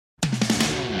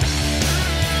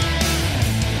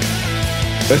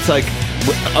It's like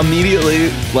immediately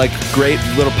like great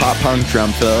little pop punk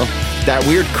drum fill. That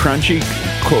weird crunchy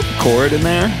chord in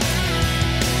there,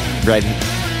 right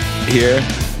here.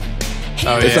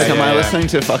 Oh, It's yeah, like, am yeah, I yeah. listening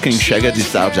to fucking Shega di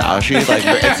Saujashi? Like,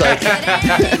 it's like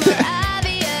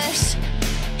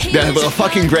that little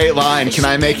fucking great line. Can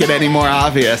I make it any more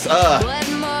obvious?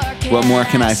 What more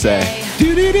can I say?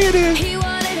 Do-do-do-do.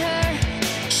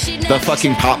 The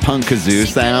fucking pop punk kazoo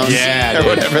sound, Yeah, or dude.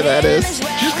 whatever that is.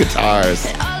 Just guitars.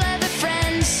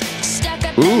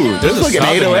 Ooh, there's a like an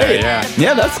sub in 808. there,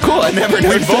 Yeah, that's cool. I never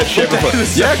noticed that shit before.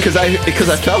 Yeah, because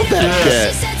I felt that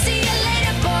shit.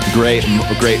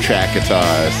 Great track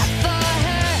guitars.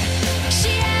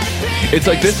 It's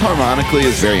like this harmonically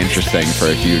is very interesting for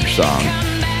a huge song.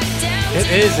 It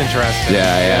is interesting.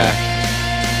 Yeah.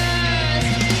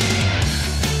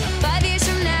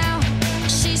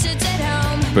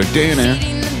 But Dana,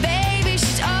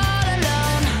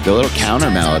 the little counter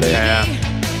melody. Yeah.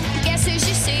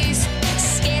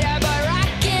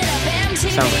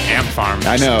 Sounds like Amp Farm.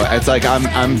 I know. It's like I'm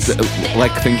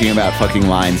like thinking about fucking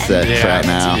line sets Yeah. right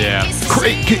now. Yeah.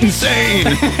 Great, insane,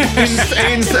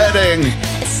 insane setting.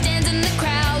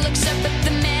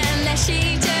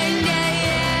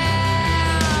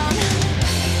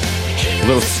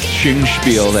 Little sing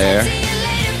spiel there.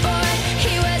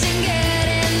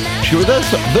 Sure,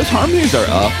 those harmonies are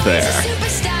up there.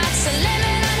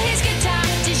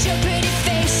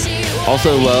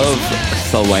 Also love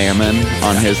Salamin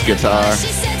on his guitar.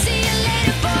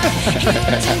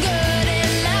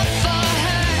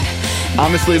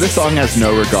 Honestly, this song has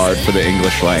no regard for the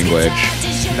English language.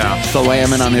 No.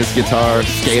 Salamin on his guitar,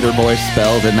 Skater Boy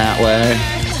spelled in that way.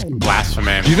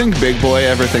 Blasphemy. Do you think Big Boy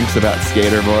ever thinks about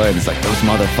Skater Boy and it's like, those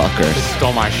motherfuckers?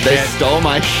 Stole my They shit. stole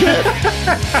my shit.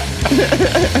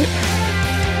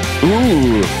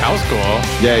 Ooh. That was cool.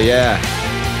 Yeah.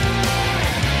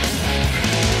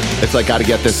 It's like, gotta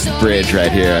get this bridge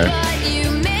right here.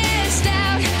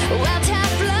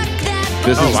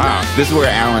 This Oh, is wow. This is where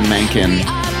Alan Menken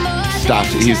stopped.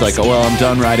 He's like, oh, well, I'm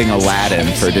done writing Aladdin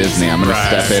for Disney. I'm gonna Right.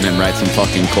 step in and write some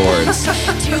fucking chords.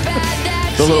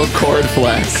 The little chord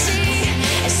flex.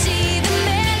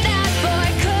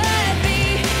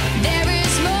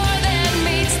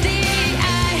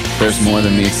 There's more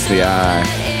than meets the eye.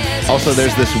 Also,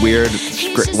 there's this weird,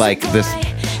 like this.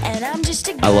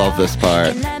 I love this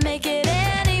part.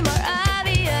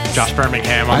 Josh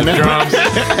Birmingham on the know. drums.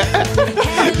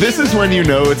 This is when you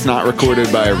know it's not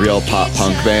recorded by a real pop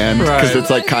punk band because Right.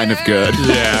 it's like kind of good.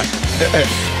 Yeah.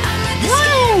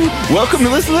 Woo! Welcome to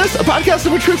Listen to This, a podcast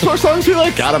in which we explore songs we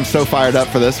like. God, I'm so fired up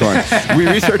for this one. We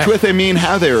research what they mean,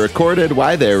 how they were recorded,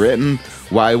 why they're written,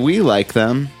 why we like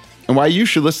them, and why you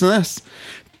should listen to this.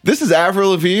 This is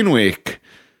Avril Lavigne week.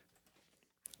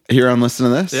 Here on Listen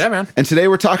to This. Yeah, man. And today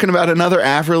we're talking about another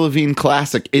Avril Lavigne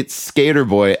classic. It's Skater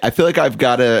Boy. I feel like I've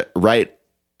got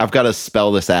to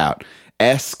spell this out.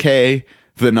 SK,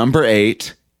 the number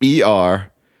 8,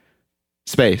 ER,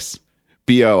 space,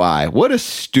 BOI. What a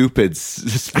stupid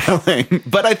spelling.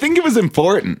 But I think it was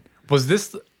important. Was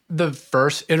this the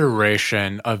first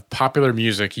iteration of popular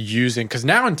music using, because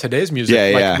now in today's music,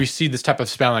 Yeah. we see this type of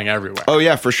spelling everywhere. Oh,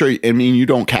 yeah, for sure. I mean, you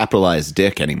don't capitalize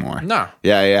dick anymore. No.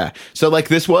 Yeah. So, like,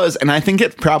 this was, and I think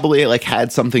it probably, like,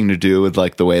 had something to do with,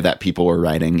 like, the way that people were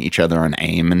writing each other on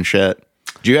AIM and shit.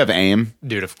 Do you have AIM?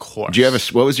 Dude, of course. Do you have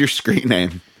what was your screen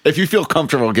name? If you feel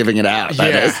comfortable giving it out,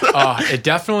 that is. It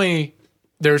definitely,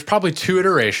 there's probably 2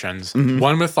 iterations.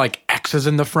 One with like X's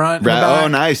in the front. and the Right. back. Oh,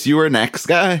 nice. You were an X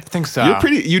guy? I think so.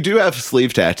 You do have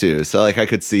sleeve tattoos, so like I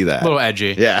could see that. A little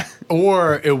edgy. Yeah.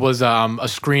 Or it was a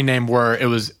screen name where it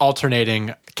was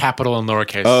alternating capital and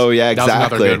lowercase. Oh, yeah, That exactly.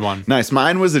 was another good one. Nice.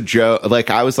 Mine was a joke. Like,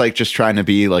 I was like just trying to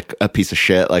be like a piece of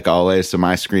shit, like always. So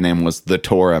my screen name was the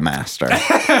Torah Master.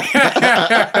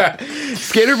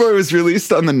 Skater Boy was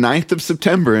released on the 9th of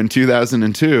September in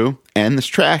 2002, and this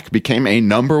track became a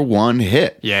number 1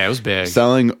 hit. Yeah, it was big.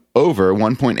 Selling over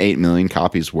 1.8 million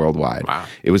copies worldwide. Wow.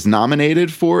 It was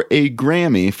nominated for a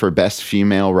Grammy for Best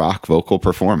Female Rock Vocal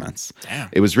Performance. Damn.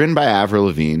 It was written by Avril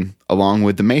Lavigne along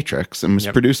with The Matrix and was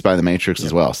produced by The Matrix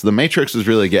as well. So The Matrix was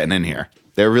really getting in here.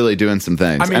 They're really doing some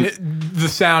things. I mean, And- the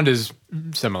sound is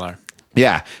similar.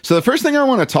 yeah. So the first thing I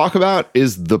want to talk about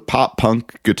is the pop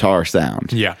punk guitar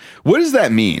sound. Yeah. What does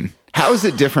that mean? How is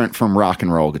it different from rock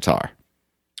and roll guitar?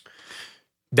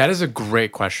 That is a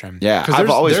great question. Yeah, 'Cause I've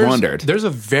always there's- wondered. There's a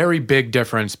very big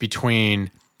difference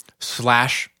between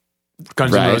Slash,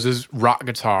 Guns Right. N' Roses, rock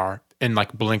guitar, and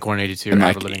like Blink-182 And,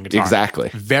 Avril like, Lavigne guitar. exactly.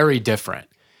 Very different.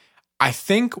 I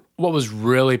think what was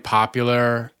really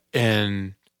popular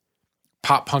in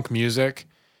pop punk music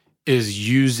is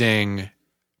using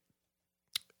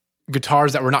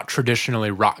guitars that were not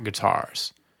traditionally rock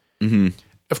guitars. Mm-hmm.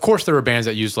 Of course, there were bands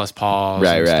that used Les Pauls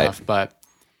and stuff, but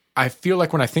I feel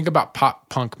like when I think about pop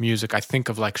punk music, I think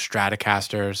of like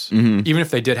Stratocasters. Even if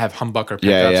they did have humbucker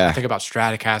pickups, I think about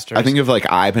Stratocasters. I think of like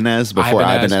Ibanez before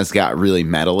Ibanez got really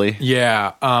metally.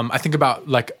 Yeah. I think about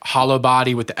like Hollow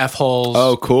Body with the F-holes.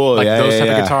 Oh, cool. Like those type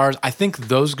of guitars. I think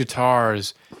those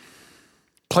guitars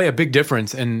play a big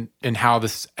difference in how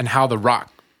the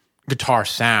rock guitar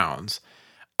sounds.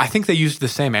 I think they used the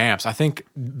same amps. I think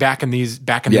back in this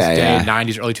day,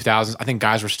 90s, early 2000s, I think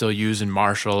guys were still using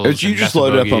Marshalls. You just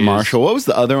loaded up a Marshall. What was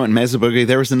the other one? Mesa Boogie.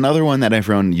 There was another one that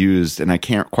everyone used, and I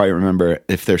can't quite remember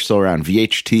if they're still around.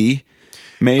 VHT,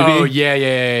 maybe? Oh,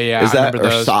 yeah. Is that, or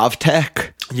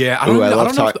Sovtech? Yeah, I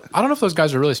don't know if those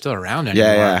guys are really still around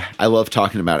anymore. Yeah. I love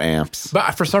talking about amps.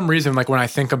 But for some reason, like when I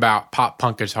think about pop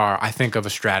punk guitar, I think of a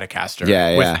Stratocaster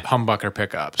with humbucker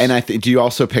pickups. And do you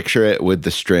also picture it with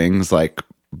the strings like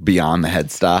beyond the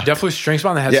headstock? Definitely strings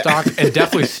on the headstock and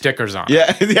definitely stickers on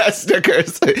it. Yeah,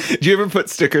 stickers. Did you ever put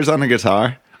stickers on a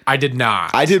guitar? I did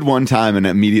not. I did one time and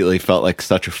immediately felt like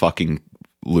such a fucking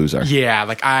loser. Yeah,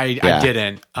 like I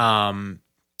didn't.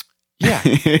 Yeah,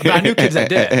 but I knew kids that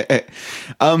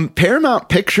did. Paramount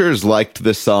Pictures liked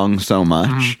this song so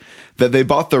much that they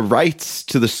bought the rights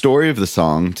to the story of the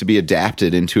song to be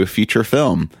adapted into a feature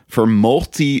film for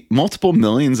multiple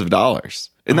millions of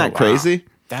dollars. Isn't that crazy?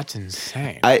 That's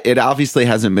insane. It obviously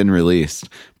hasn't been released,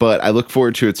 but I look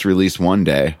forward to its release one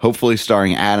day, hopefully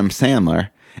starring Adam Sandler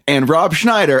and Rob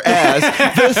Schneider as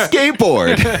the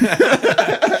skateboard.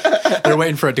 They're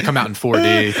waiting for it to come out in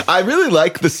 4D. I really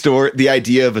like the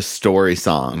idea of a story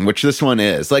song, which this one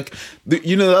is. Like, the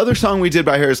other song we did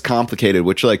by her is Complicated,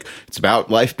 which, like, it's about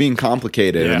life being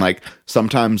complicated. Yeah. And, like,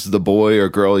 sometimes the boy or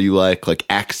girl you like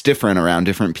acts different around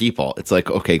different people. It's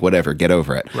like, okay, whatever, get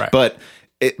over it. Right. But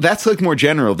that's like more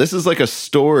general. This is like a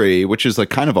story, which is like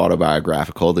kind of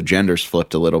autobiographical. The gender's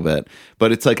flipped a little bit,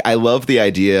 but it's like, I love the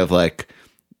idea of like,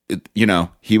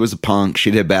 he was a punk,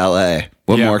 she did ballet.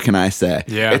 What more can I say?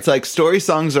 Yeah. It's like story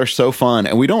songs are so fun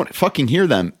and we don't fucking hear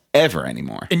them ever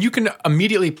anymore. And you can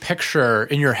immediately picture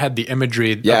in your head the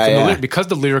imagery because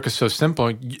the lyric is so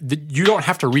simple. You don't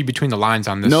have to read between the lines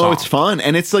on this song. No, it's fun.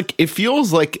 And it's like, it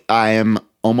feels like I am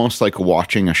almost like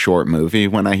watching a short movie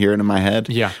when I hear it in my head.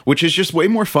 Yeah. Which is just way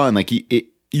more fun. Like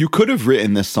you could have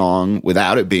written this song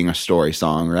without it being a story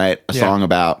song, right? A song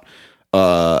about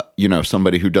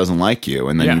somebody who doesn't like you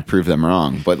and then you prove them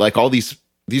wrong. But like all these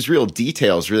real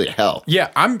details really help.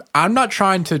 Yeah, I'm not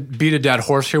trying to beat a dead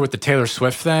horse here with the Taylor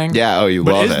Swift thing. Yeah, love it.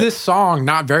 But is this song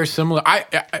not very similar?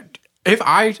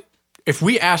 If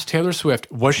we asked Taylor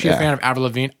Swift, was she a fan of Avril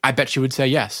Lavigne? I bet she would say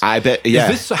yes. I bet,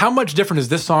 yeah. How much different is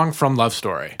this song from Love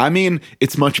Story? I mean,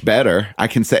 it's much better. I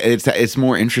can say it's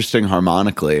more interesting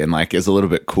harmonically and like is a little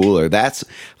bit cooler. That's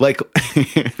like,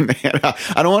 man,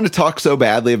 I don't want to talk so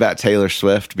badly about Taylor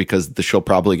Swift because she'll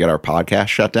probably get our podcast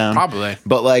shut down. Probably.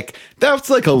 But like,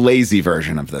 that's like a lazy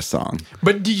version of this song.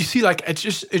 But do you see, like, it's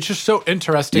just so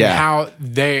interesting how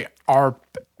they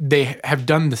have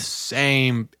done the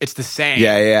same. It's the same.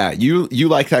 Yeah. You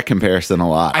like that comparison a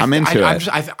lot. I'm into it.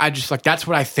 I just like, that's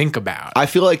what I think about. I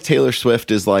feel like Taylor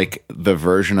Swift is like the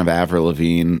version of Avril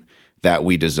Lavigne that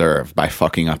we deserve by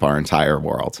fucking up our entire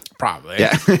world. Probably.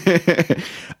 Yeah.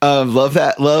 Love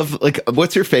that. Like,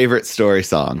 what's your favorite story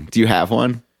song? Do you have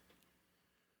one?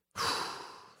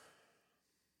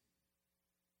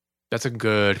 That's a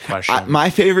good question. My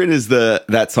favorite is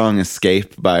that song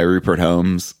 "Escape" by Rupert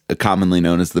Holmes, commonly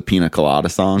known as the Pina Colada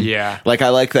song. Yeah. Like, I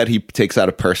like that he takes out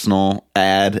a personal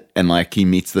ad and like he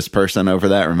meets this person over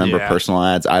that. Remember personal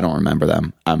ads? I don't remember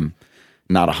them. I'm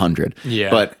not 100. Yeah.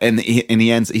 But and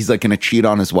he ends, he's like going to cheat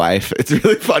on his wife. It's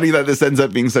really funny that this ends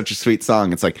up being such a sweet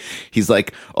song. It's like, he's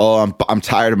like, oh, I'm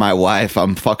tired of my wife.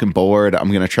 I'm fucking bored. I'm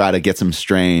going to try to get some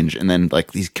strange. And then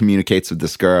like he communicates with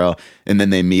this girl and then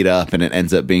they meet up and it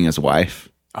ends up being his wife.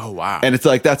 Oh, wow. And it's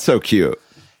like, that's so cute.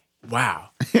 Wow.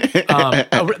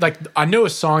 Like, I know a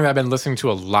song that I've been listening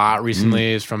to a lot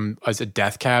recently is a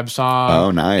Death Cab song.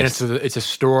 Oh, nice. And it's a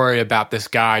story about this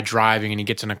guy driving and he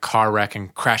gets in a car wreck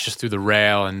and crashes through the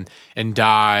rail and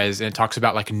dies. And it talks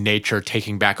about like nature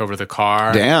taking back over the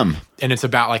car. Damn. And it's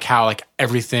about like how like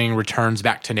everything returns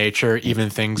back to nature, even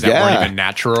things that weren't even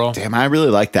natural. Damn, I really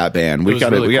like that band. We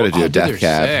got to do a Death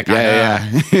Cab. Yeah.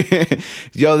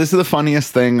 Yo, this is the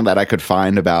funniest thing that I could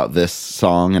find about this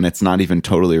song, and it's not even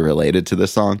totally related to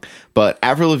this song. But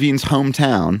Avril Lavigne's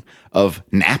hometown of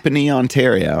Napanee,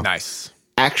 Ontario,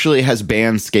 actually has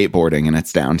banned skateboarding in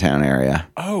its downtown area.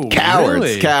 Oh, cowards,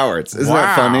 really? Cowards. Isn't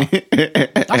that funny?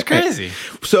 That's crazy.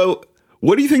 So,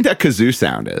 what do you think that kazoo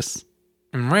sound is?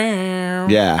 Yeah.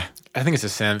 Yeah. I think it's a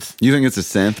synth. You think it's a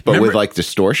synth, but with like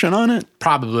distortion on it?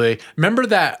 Probably. Remember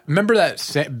that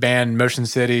band Motion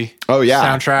City? Oh yeah,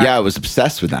 soundtrack. Yeah, I was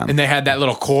obsessed with them. And they had that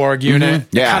little Korg unit.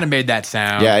 Yeah, kind of made that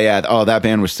sound. Yeah. Oh, that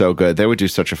band was so good. They would do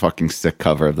such a fucking sick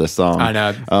cover of this song. I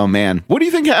know. Oh man, what do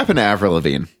you think happened to Avril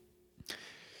Lavigne?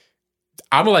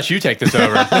 I'm gonna let you take this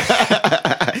over.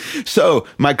 So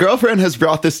my girlfriend has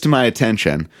brought this to my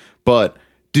attention, but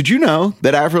did you know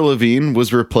that Avril Lavigne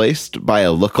was replaced by a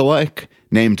lookalike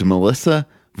named Melissa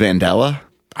Vandella?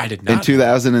 I did not. In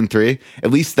 2003.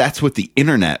 At least that's what the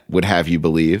internet would have you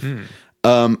believe.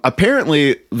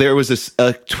 Apparently, there was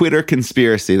a Twitter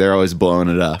conspiracy. They're always blowing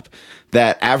it up.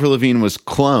 That Avril Lavigne was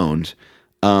cloned,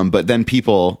 but then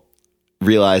people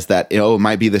realized that it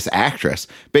might be this actress.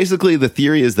 Basically, the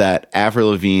theory is that Avril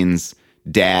Lavigne's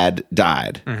dad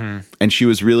died, and she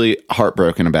was really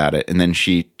heartbroken about it, and then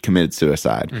she committed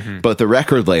suicide. But the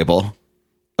record label,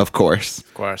 of course,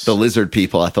 the lizard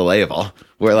people at the label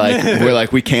were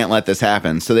like, we can't let this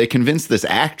happen. So they convinced this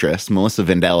actress, Melissa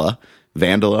Vandella.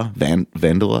 Vandella.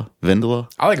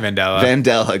 I like Vandella.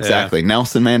 Vandella, exactly. Yeah.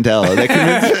 Nelson Mandela.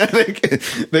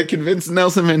 They convinced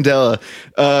Nelson Mandela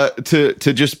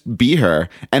to just be her.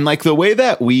 And like the way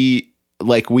that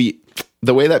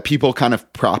the way that people kind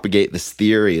of propagate this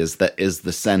theory is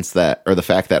the sense that, or the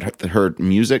fact that her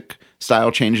music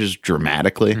style changes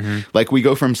dramatically. Like we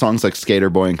go from songs like Skater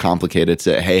Boy and Complicated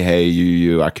to Hey, Hey,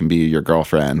 You, I Can Be Your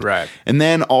Girlfriend. Right. And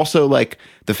then also like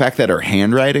the fact that her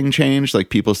handwriting changed, like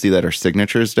people see that her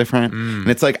signature is different. And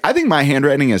it's like, I think my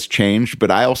handwriting has changed,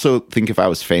 but I also think if I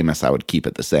was famous, I would keep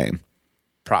it the same.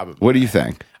 Probably. What do you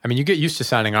think? I mean, you get used to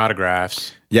signing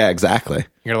autographs. Yeah, exactly.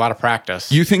 You get a lot of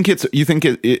practice. You think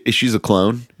she's a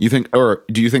clone? You think, or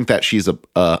do you think that she's an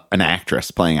actress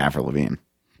playing Avril Lavigne?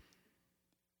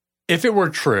 If it were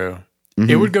true,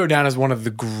 it would go down as one of the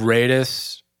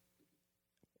greatest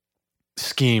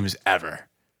schemes ever.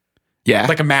 Yeah.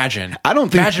 Like imagine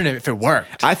if it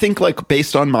worked. I think like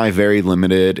based on my very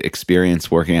limited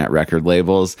experience working at record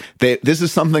labels, this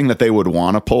is something that they would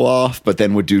want to pull off, but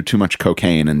then would do too much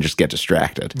cocaine and just get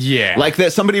distracted. Yeah. Like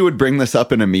that somebody would bring this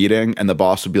up in a meeting and the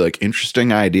boss would be like,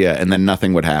 interesting idea. And then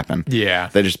nothing would happen. Yeah.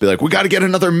 They'd just be like, we got to get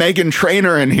another Meghan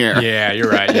Trainor in here. Yeah, you're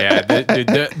right.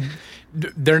 Yeah.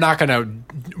 They're not going to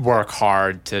work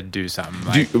hard to do something.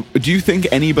 Like, do you think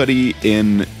anybody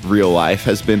in real life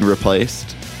has been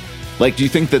replaced? Like, do you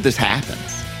think that this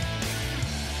happens?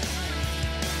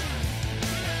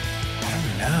 I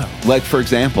don't know. Like, for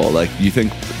example, like, you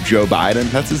think Joe Biden,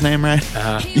 that's his name, right?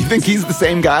 You think he's the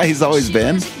same guy he's always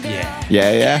been? Yeah.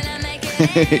 Yeah.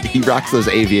 He rocks those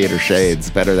aviator shades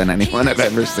better than anyone I've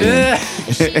ever seen.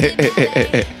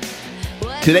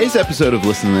 Today's episode of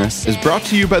Listen to This is brought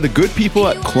to you by the good people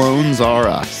at Clones R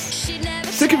Us.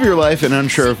 Sick of your life and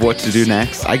unsure of what to do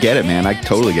next? I get it, man. I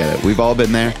totally get it. We've all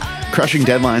been there. Crushing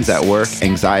deadlines at work,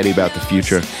 anxiety about the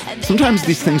future. Sometimes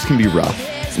these things can be rough,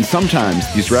 and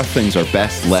sometimes these rough things are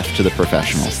best left to the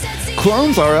professionals.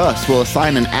 Clones R Us will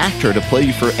assign an actor to play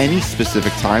you for any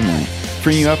specific timeline,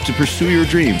 freeing you up to pursue your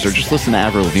dreams or just listen to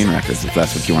Avril Lavigne records if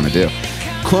that's what you want to do.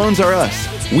 Clones R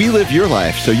Us. We live your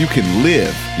life so you can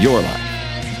live your life.